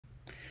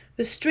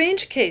The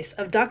Strange Case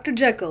of Dr.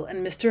 Jekyll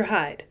and Mr.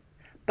 Hyde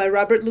by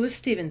Robert Louis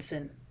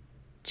Stevenson.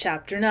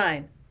 Chapter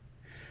 9.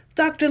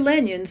 Dr.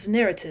 Lanyon's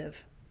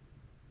Narrative.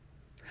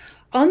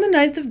 On the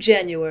 9th of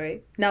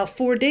January, now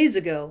 4 days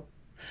ago,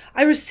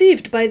 I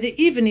received by the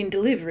evening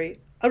delivery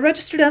a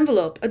registered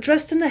envelope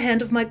addressed in the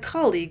hand of my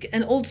colleague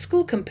and old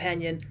school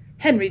companion,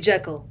 Henry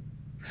Jekyll.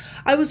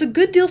 I was a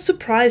good deal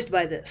surprised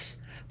by this,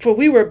 for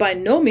we were by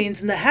no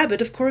means in the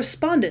habit of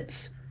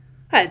correspondence.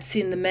 I had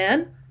seen the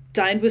man,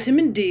 dined with him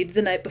indeed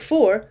the night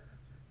before,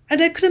 and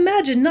I could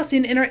imagine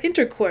nothing in our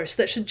intercourse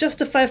that should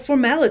justify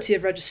formality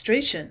of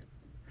registration.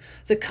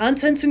 The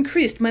contents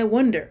increased my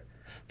wonder,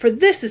 for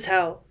this is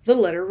how the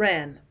letter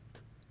ran.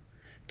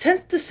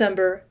 10th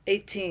December,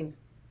 18.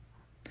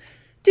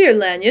 Dear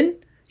Lanyon,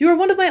 you are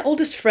one of my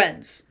oldest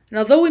friends, and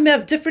although we may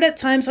have differed at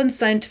times on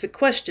scientific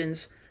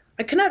questions,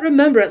 I cannot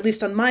remember, at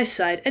least on my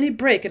side, any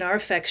break in our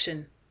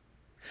affection.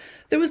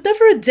 There was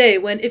never a day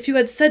when, if you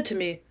had said to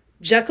me,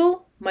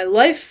 Jekyll, my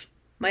life,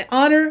 my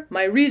honor,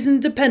 my reason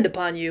depend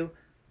upon you,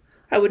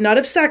 I would not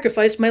have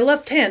sacrificed my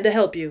left hand to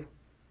help you.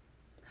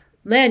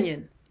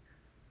 Lanyon,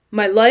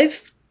 my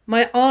life,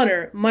 my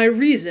honor, my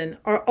reason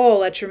are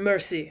all at your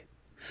mercy,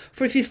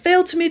 for if you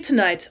fail to me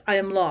tonight, I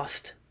am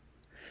lost.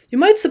 You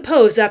might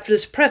suppose after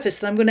this preface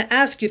that I'm going to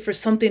ask you for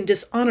something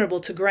dishonorable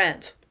to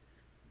grant.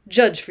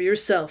 Judge for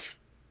yourself.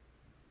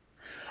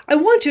 I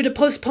want you to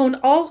postpone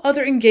all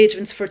other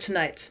engagements for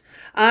tonight,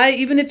 aye,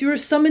 even if you were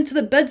summoned to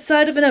the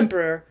bedside of an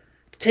emperor,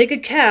 to take a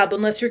cab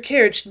unless your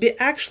carriage should be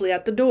actually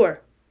at the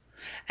door,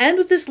 and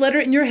with this letter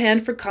in your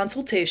hand for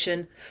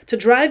consultation, to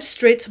drive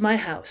straight to my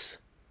house.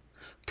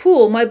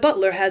 Poole, my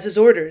butler, has his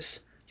orders.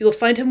 You will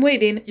find him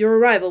waiting your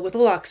arrival with a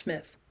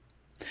locksmith.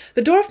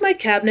 The door of my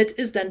cabinet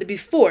is then to be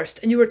forced,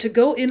 and you are to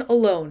go in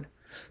alone,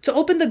 to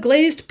open the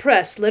glazed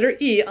press, letter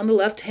E on the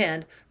left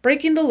hand,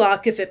 breaking the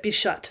lock if it be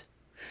shut,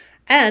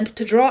 and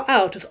to draw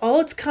out with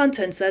all its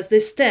contents as they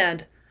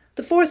stand,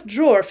 the fourth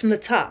drawer from the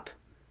top,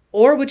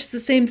 or, which is the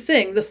same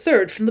thing, the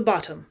third from the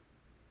bottom.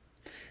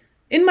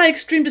 In my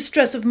extreme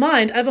distress of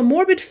mind, I have a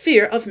morbid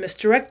fear of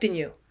misdirecting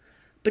you,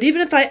 but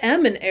even if I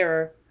am in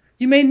error,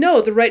 you may know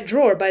the right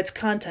drawer by its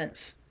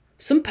contents,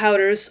 some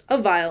powders, a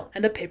vial,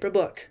 and a paper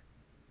book.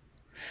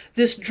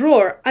 This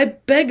drawer I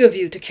beg of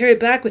you to carry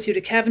back with you to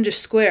Cavendish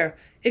Square,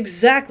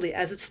 exactly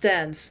as it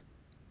stands.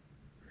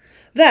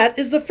 That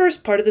is the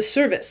first part of the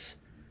service.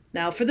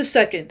 Now for the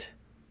second.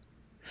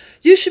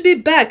 You should be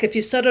back if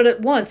you set out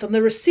at once on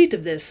the receipt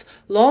of this,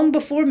 long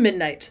before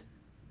midnight.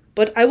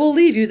 But I will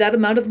leave you that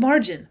amount of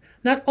margin,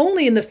 not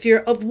only in the fear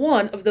of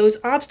one of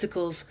those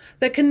obstacles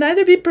that can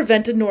neither be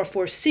prevented nor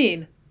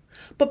foreseen,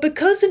 but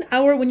because an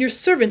hour when your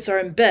servants are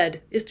in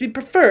bed is to be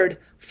preferred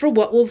for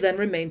what will then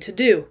remain to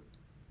do.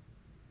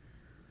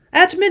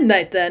 At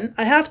midnight, then,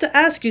 I have to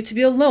ask you to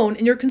be alone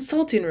in your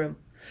consulting room,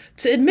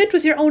 to admit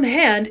with your own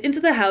hand into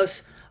the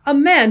house a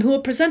man who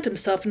will present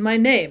himself in my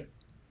name,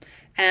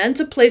 and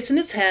to place in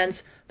his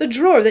hands the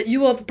drawer that you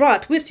will have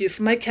brought with you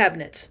from my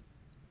cabinet.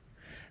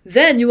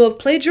 Then you will have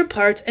played your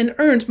part and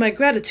earned my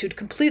gratitude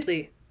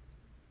completely.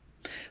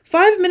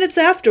 5 minutes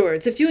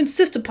afterwards, if you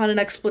insist upon an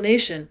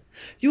explanation,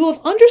 you will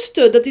have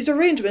understood that these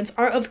arrangements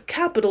are of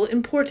capital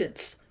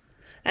importance,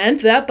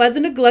 and that by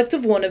the neglect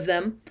of one of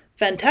them,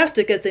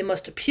 fantastic as they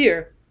must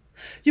appear,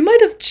 you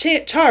might have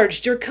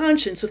charged your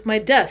conscience with my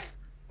death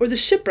or the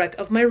shipwreck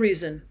of my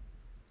reason.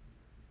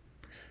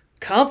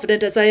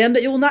 Confident as I am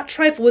that you will not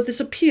trifle with this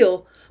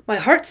appeal, my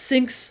heart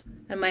sinks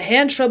and my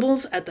hand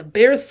trembles at the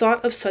bare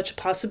thought of such a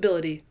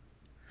possibility.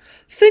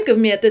 Think of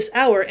me at this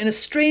hour in a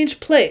strange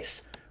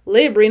place,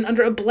 laboring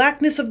under a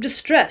blackness of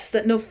distress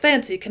that no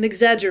fancy can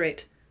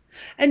exaggerate,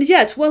 and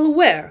yet well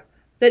aware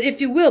that if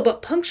you will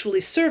but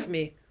punctually serve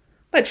me,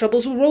 my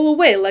troubles will roll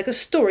away like a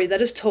story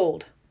that is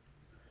told.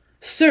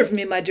 Serve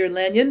me, my dear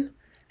Lanyon,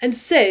 and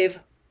save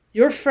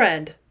your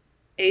friend,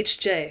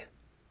 H.J.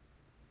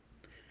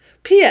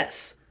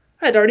 P.S.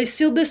 I had already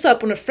sealed this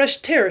up when a fresh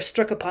terror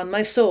struck upon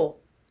my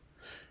soul.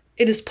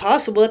 It is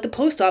possible that the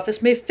post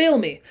office may fail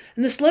me,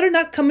 and this letter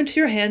not come into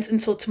your hands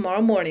until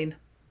tomorrow morning.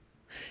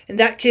 In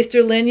that case,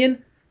 dear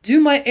Lanyon,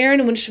 do my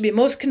errand when it should be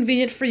most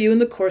convenient for you in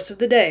the course of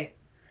the day,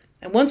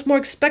 and once more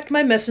expect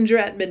my messenger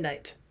at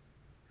midnight.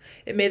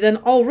 It may then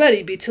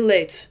already be too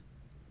late.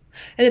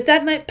 And if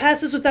that night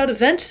passes without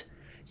event,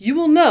 you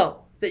will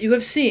know that you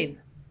have seen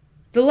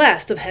the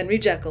last of Henry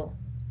Jekyll.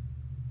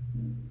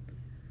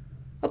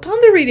 Upon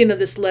the reading of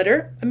this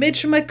letter, I made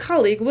sure my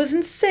colleague was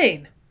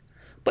insane,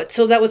 but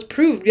till that was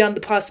proved beyond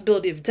the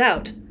possibility of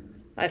doubt,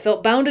 I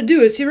felt bound to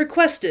do as he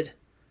requested.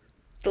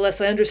 The less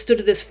I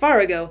understood of this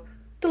farrago,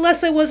 the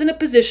less I was in a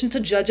position to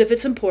judge of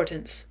its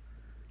importance,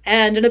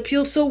 and an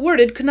appeal so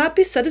worded could not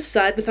be set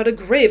aside without a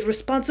grave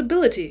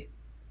responsibility.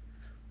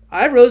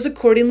 I rose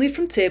accordingly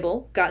from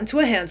table, got into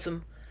a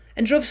hansom,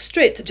 and drove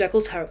straight to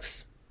Jekyll's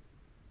house.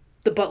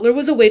 The butler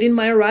was awaiting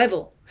my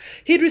arrival.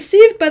 He had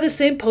received by the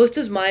same post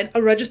as mine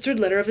a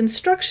registered letter of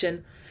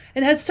instruction,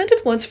 and had sent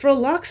at once for a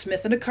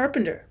locksmith and a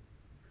carpenter.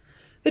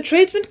 The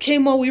tradesmen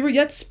came while we were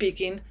yet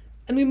speaking,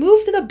 and we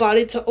moved in a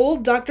body to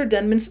old Dr.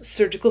 Denman's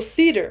surgical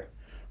theatre,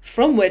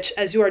 from which,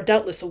 as you are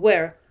doubtless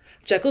aware,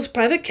 Jekyll's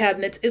private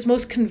cabinet is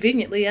most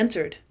conveniently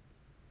entered.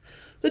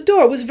 The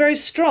door was very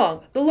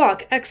strong, the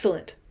lock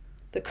excellent.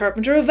 The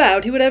carpenter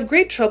avowed he would have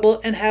great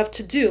trouble and have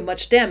to do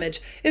much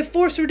damage if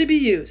force were to be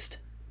used,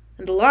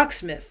 and the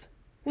locksmith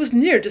was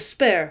near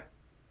despair.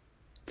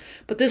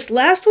 But this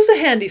last was a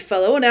handy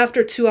fellow, and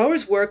after 2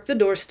 hours' work the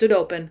door stood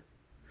open.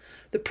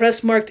 The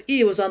press marked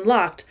E was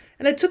unlocked,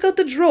 and I took out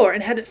the drawer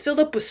and had it filled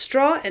up with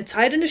straw and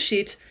tied in a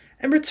sheet,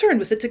 and returned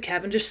with it to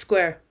Cavendish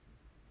Square.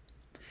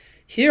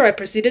 Here I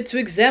proceeded to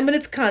examine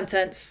its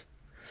contents.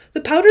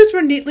 The powders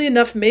were neatly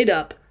enough made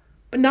up,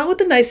 but not with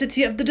the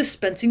nicety of the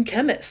dispensing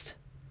chemist,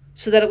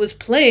 so that it was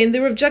plain they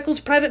were of Jekyll's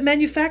private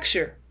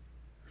manufacture.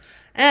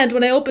 And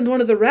when I opened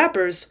one of the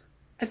wrappers,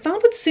 I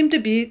found what seemed to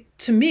be,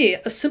 to me,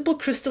 a simple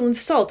crystalline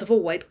salt of a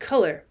white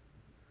color.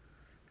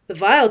 The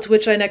vial to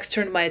which I next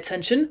turned my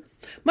attention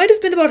might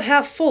have been about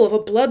half full of a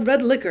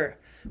blood-red liquor,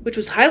 which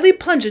was highly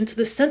pungent to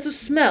the sense of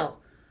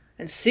smell,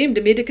 and seemed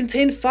to me to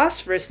contain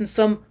phosphorus and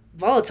some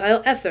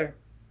volatile ether.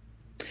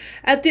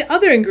 At the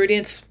other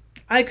ingredients,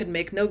 I could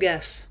make no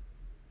guess.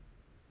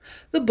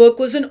 The book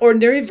was an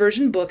ordinary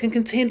version book and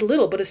contained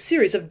little but a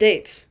series of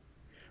dates.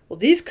 Well,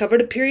 these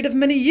covered a period of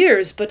many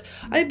years, but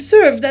I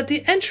observed that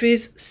the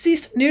entries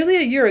ceased nearly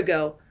a year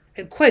ago,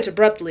 and quite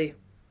abruptly.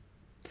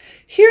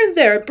 Here and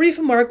there a brief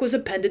remark was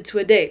appended to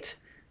a date,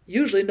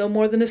 usually no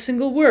more than a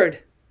single word.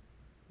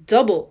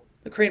 Double,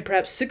 occurring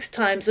perhaps 6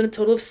 times in a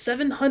total of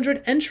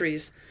 700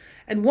 entries,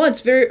 and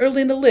once very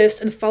early in the list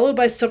and followed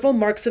by several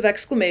marks of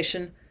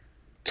exclamation,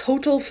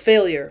 total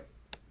failure.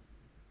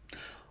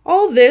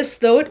 All this,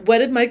 though it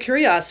whetted my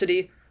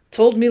curiosity,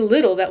 told me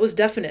little that was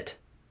definite.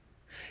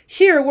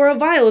 Here were a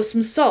vial of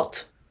some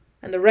salt,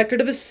 and the record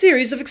of a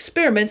series of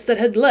experiments that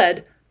had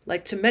led,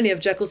 like to many of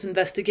Jekyll's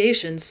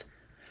investigations,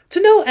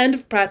 to no end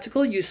of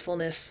practical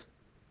usefulness.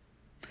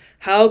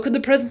 How could the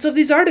presence of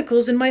these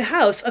articles in my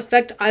house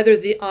affect either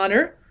the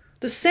honor,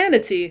 the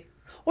sanity,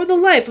 or the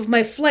life of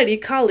my flighty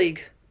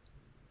colleague?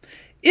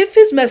 If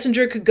his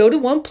messenger could go to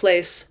one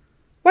place,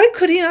 why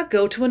could he not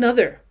go to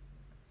another?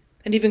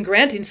 And even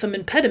granting some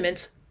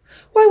impediment,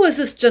 why was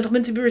this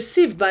gentleman to be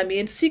received by me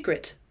in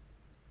secret?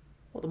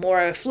 Well, the more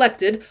I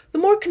reflected, the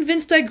more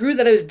convinced I grew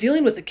that I was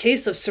dealing with a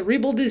case of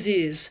cerebral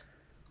disease,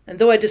 and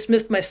though I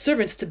dismissed my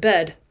servants to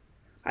bed,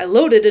 I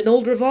loaded an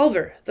old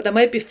revolver, that I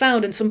might be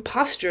found in some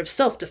posture of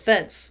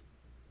self-defense.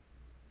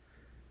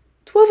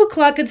 12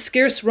 o'clock had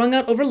scarce rung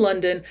out over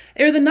London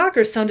ere the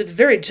knocker sounded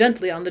very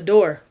gently on the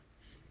door.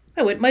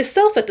 I went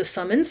myself at the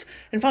summons,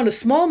 and found a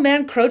small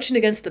man crouching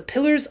against the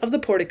pillars of the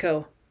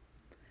portico.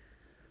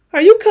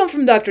 "Are you come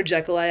from Dr.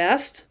 Jekyll?" I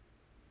asked.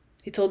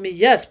 He told me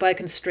yes by a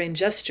constrained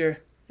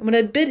gesture, and when I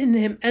had bidden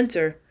him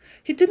enter,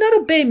 he did not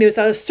obey me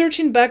without a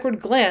searching backward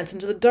glance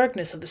into the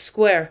darkness of the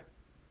square.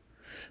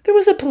 There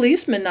was a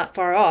policeman not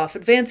far off,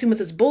 advancing with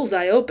his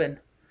bull's-eye open,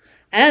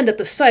 and at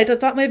the sight I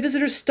thought my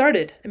visitor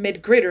started and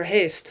made greater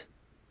haste.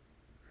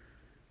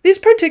 These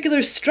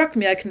particulars struck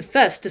me, I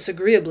confess,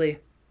 disagreeably,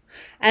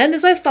 and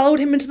as I followed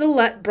him into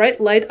the bright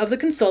light of the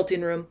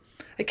consulting room,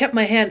 I kept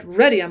my hand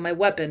ready on my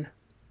weapon.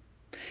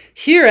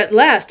 Here at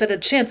last I had a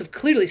chance of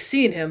clearly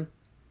seeing him.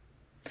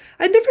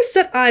 I had never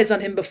set eyes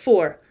on him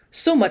before,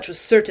 so much was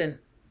certain.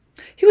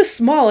 He was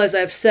small, as I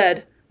have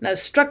said, and I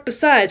was struck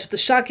besides with the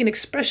shocking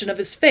expression of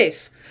his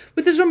face,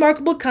 with his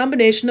remarkable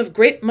combination of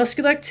great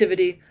muscular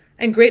activity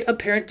and great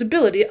apparent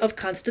debility of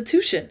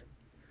constitution,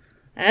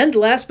 and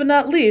last but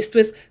not least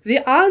with the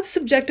odd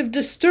subjective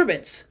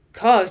disturbance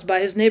caused by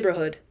his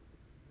neighborhood.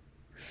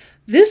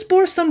 This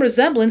bore some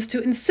resemblance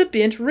to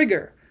incipient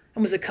rigor,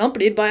 and was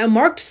accompanied by a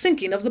marked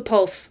sinking of the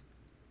pulse.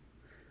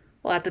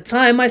 Well, at the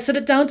time I set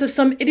it down to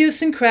some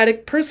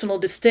idiosyncratic personal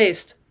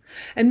distaste,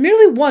 and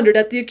merely wondered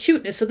at the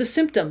acuteness of the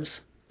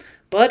symptoms.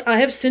 But I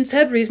have since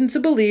had reason to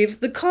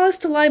believe the cause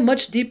to lie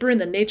much deeper in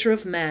the nature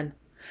of man,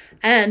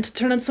 and to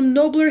turn on some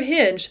nobler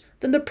hinge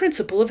than the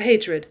principle of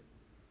hatred.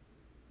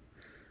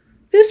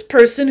 This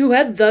person, who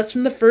had thus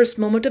from the first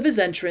moment of his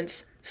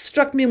entrance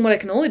struck me in what I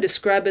can only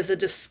describe as a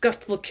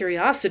disgustful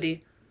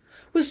curiosity,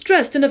 was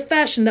dressed in a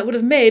fashion that would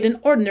have made an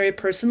ordinary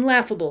person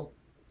laughable.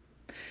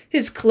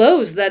 His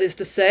clothes, that is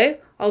to say,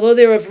 although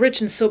they were of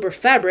rich and sober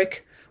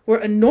fabric, were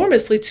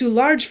enormously too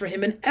large for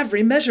him in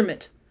every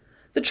measurement,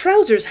 the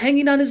trousers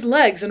hanging on his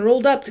legs and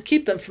rolled up to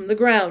keep them from the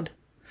ground,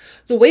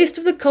 the waist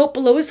of the coat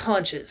below his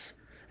haunches,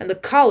 and the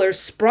collar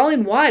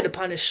sprawling wide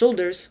upon his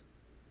shoulders.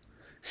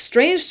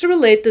 Strange to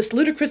relate, this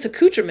ludicrous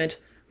accoutrement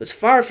was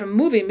far from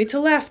moving me to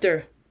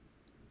laughter.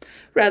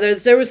 Rather,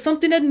 there was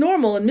something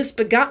abnormal and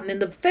misbegotten in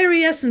the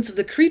very essence of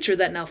the creature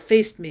that now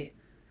faced me,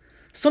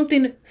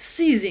 something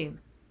seizing,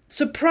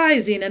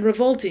 surprising, and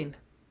revolting.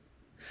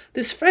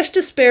 This fresh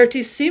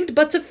disparity seemed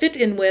but to fit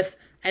in with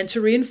and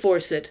to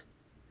reinforce it,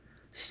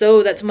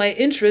 so that to my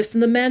interest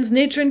in the man's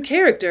nature and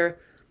character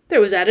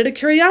there was added a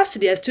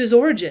curiosity as to his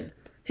origin,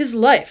 his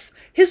life,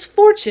 his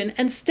fortune,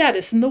 and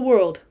status in the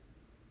world.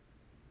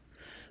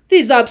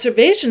 These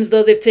observations,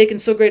 though they've taken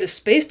so great a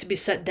space to be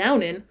set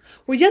down in,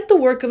 were yet the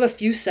work of a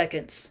few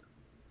seconds.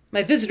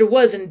 My visitor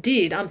was,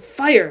 indeed, on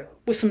fire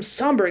with some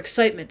sombre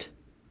excitement.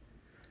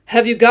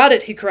 "Have you got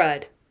it?" he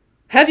cried.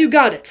 Have you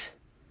got it?"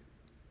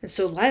 And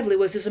so lively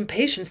was his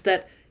impatience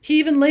that he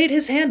even laid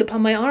his hand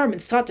upon my arm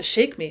and sought to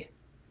shake me.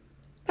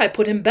 I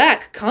put him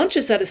back,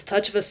 conscious at his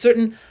touch of a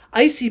certain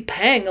icy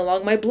pang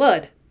along my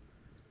blood.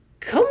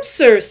 "Come,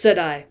 sir," said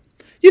I,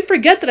 "you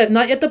forget that I have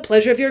not yet the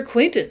pleasure of your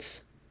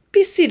acquaintance.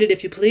 Be seated,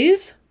 if you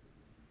please."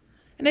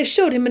 And I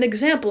showed him an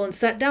example and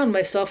sat down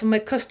myself in my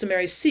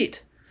customary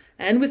seat,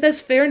 and with as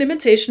fair an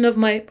imitation of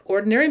my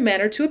ordinary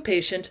manner to a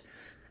patient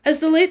as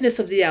the lateness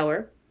of the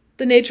hour,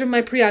 the nature of my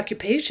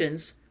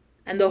preoccupations,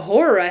 and the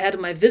horror I had of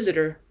my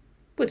visitor,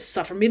 would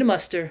suffer me to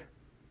muster.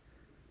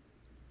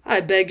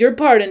 "I beg your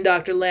pardon,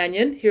 Dr.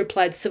 Lanyon," he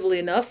replied civilly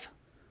enough.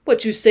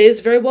 "What you say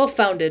is very well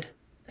founded,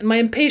 and my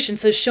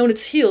impatience has shown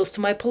its heels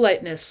to my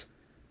politeness.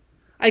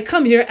 I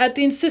come here at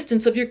the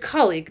insistence of your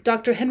colleague,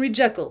 Dr. Henry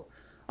Jekyll,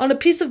 on a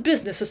piece of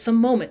business of some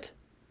moment."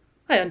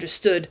 I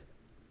understood.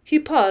 He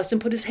paused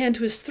and put his hand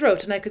to his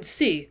throat, and I could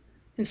see,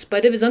 in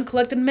spite of his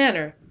uncollected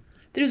manner,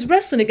 that he was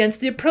wrestling against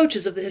the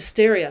approaches of the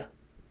hysteria.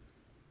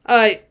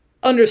 "I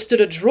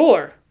understood a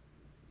drawer."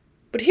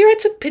 But here I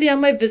took pity on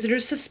my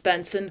visitor's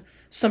suspense, and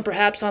some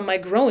perhaps on my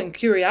growing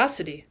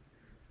curiosity.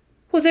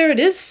 "Well, there it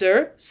is,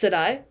 sir," said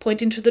I,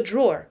 pointing to the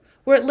drawer,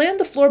 where it lay on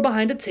the floor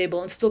behind a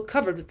table and still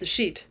covered with the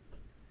sheet.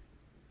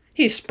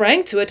 He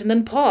sprang to it and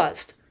then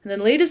paused, and then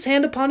laid his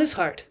hand upon his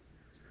heart.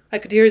 I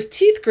could hear his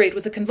teeth grate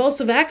with the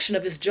convulsive action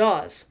of his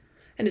jaws,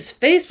 and his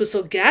face was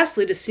so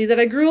ghastly to see that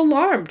I grew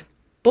alarmed,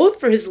 both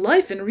for his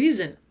life and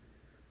reason.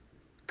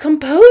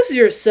 "Compose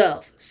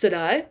yourself," said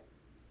I.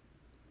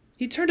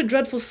 He turned a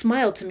dreadful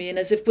smile to me, and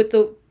as if with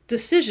the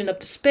decision of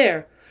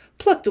despair,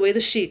 plucked away the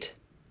sheet.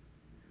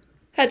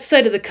 At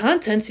sight of the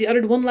contents, he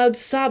uttered one loud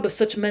sob of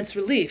such immense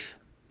relief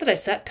that I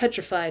sat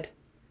petrified.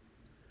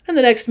 And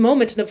the next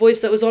moment, in a voice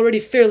that was already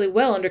fairly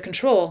well under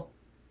control,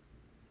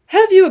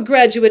 "Have you a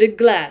graduated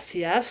glass?"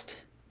 he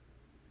asked.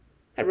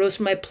 I rose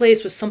from my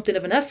place with something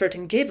of an effort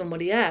and gave him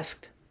what he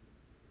asked.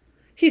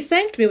 He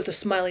thanked me with a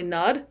smiling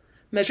nod,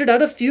 measured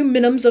out a few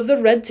minims of the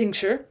red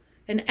tincture,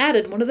 and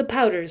added one of the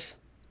powders.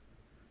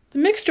 The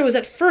mixture was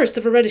at first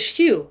of a reddish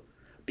hue,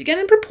 began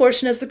in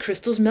proportion as the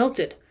crystals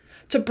melted,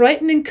 to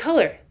brighten in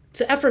color,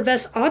 to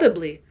effervesce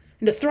audibly,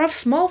 and to throw off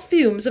small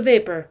fumes of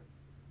vapor.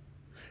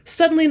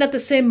 Suddenly and at the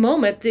same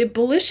moment the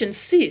ebullition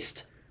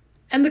ceased,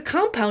 and the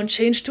compound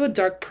changed to a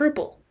dark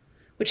purple,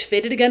 which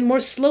faded again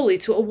more slowly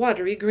to a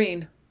watery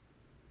green.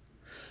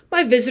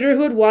 My visitor,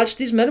 who had watched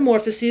these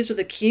metamorphoses with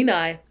a keen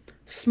eye,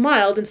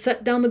 smiled and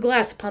set down the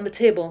glass upon the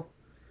table,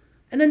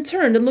 and then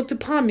turned and looked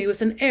upon me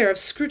with an air of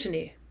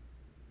scrutiny.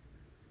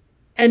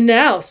 "And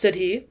now," said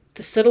he,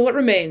 "to settle what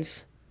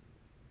remains.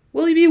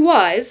 Will you be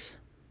wise?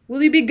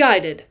 Will you be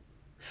guided?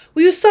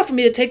 Will you suffer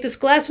me to take this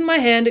glass in my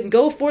hand and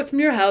go forth from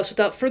your house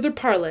without further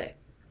parley?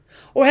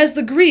 Or has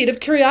the greed of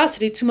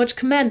curiosity too much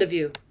command of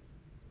you?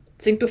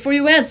 Think before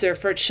you answer,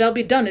 for it shall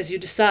be done as you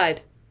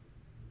decide.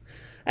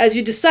 As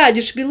you decide,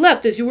 you should be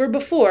left as you were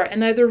before,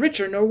 and neither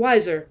richer nor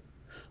wiser,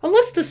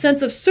 unless the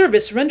sense of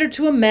service rendered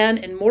to a man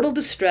in mortal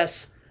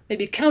distress may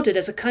be counted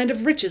as a kind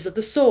of riches of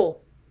the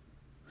soul.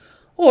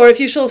 Or, if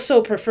you shall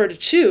so prefer to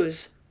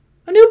choose,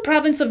 a new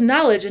province of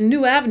knowledge and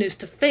new avenues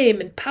to fame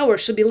and power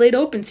shall be laid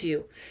open to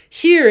you,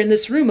 here in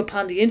this room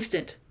upon the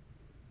instant.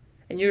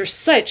 And your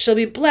sight shall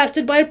be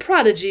blasted by a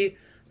prodigy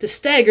to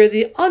stagger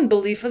the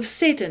unbelief of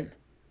Satan."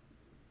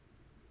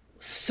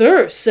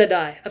 "Sir," said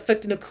I,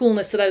 affecting a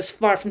coolness that I was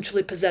far from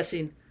truly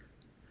possessing,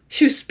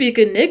 "you speak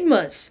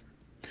enigmas,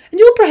 and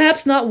you will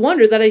perhaps not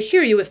wonder that I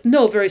hear you with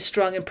no very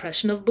strong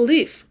impression of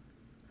belief.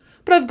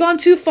 But I've gone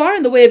too far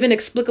in the way of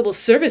inexplicable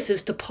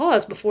services to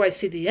pause before I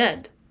see the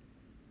end."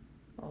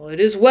 "Oh, it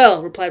is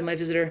well," replied my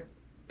visitor.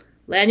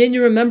 "Lanyon,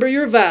 you remember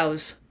your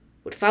vows.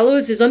 What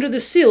follows is under the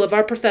seal of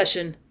our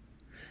profession.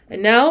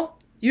 And now,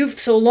 you've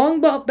so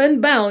long been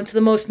bound to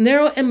the most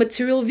narrow and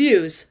material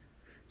views.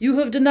 You who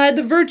have denied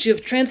the virtue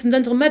of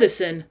transcendental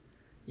medicine.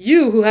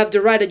 You who have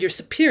derided your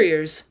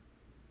superiors.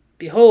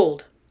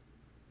 Behold."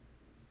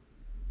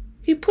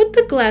 He put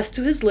the glass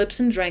to his lips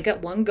and drank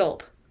at one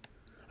gulp.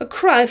 A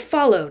cry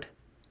followed.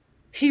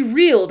 He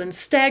reeled and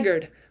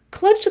staggered,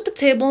 clutched at the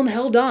table and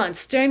held on,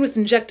 staring with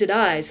injected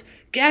eyes,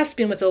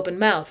 gasping with open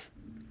mouth.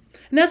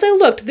 And as I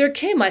looked, there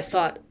came, I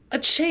thought, a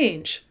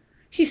change.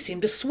 He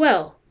seemed to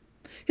swell.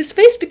 His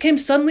face became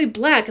suddenly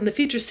black, and the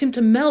features seemed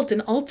to melt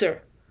and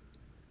alter.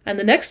 And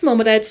the next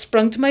moment I had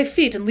sprung to my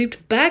feet and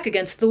leaped back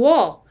against the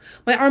wall,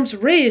 my arms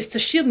raised to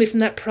shield me from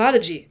that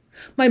prodigy,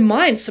 my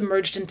mind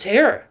submerged in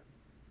terror.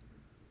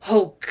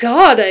 "Oh,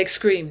 God!" I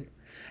exclaimed,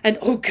 and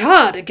 "Oh,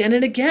 God!" again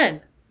and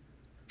again.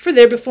 For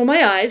there before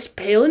my eyes,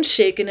 pale and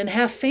shaken and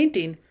half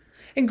fainting,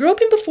 and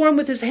groping before him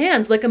with his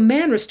hands like a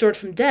man restored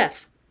from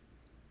death,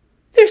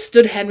 there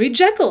stood Henry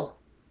Jekyll.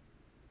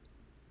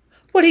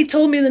 What he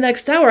told me the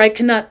next hour I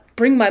cannot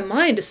bring my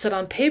mind to set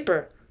on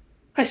paper.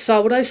 I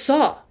saw what I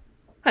saw.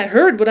 I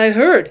heard what I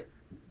heard,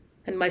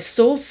 and my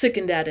soul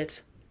sickened at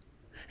it.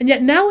 And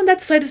yet now when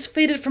that sight has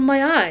faded from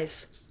my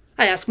eyes,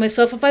 I ask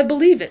myself if I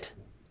believe it,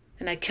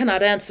 and I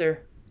cannot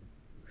answer.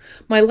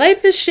 My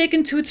life is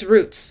shaken to its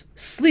roots.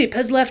 Sleep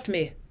has left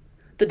me.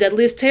 The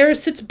deadliest terror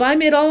sits by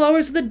me at all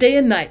hours of the day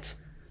and night.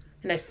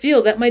 and I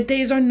feel that my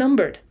days are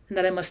numbered, and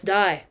that I must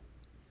die.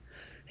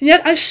 And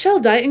yet I shall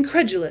die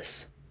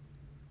incredulous.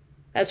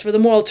 As for the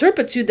moral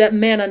turpitude that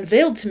man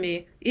unveiled to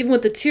me, even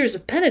with the tears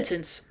of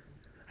penitence,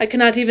 I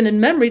cannot even in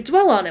memory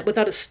dwell on it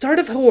without a start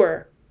of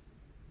horror.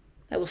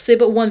 I will say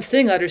but one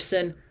thing,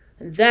 Utterson,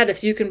 and that,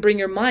 if you can bring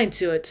your mind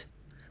to it,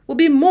 will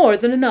be more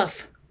than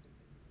enough.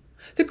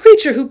 The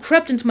creature who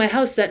crept into my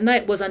house that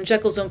night was, on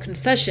Jekyll's own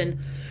confession,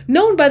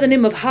 known by the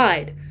name of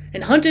Hyde,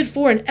 and hunted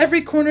for in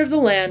every corner of the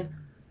land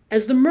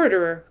as the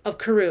murderer of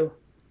Carew.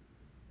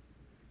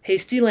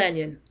 Hasty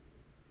Lanyon.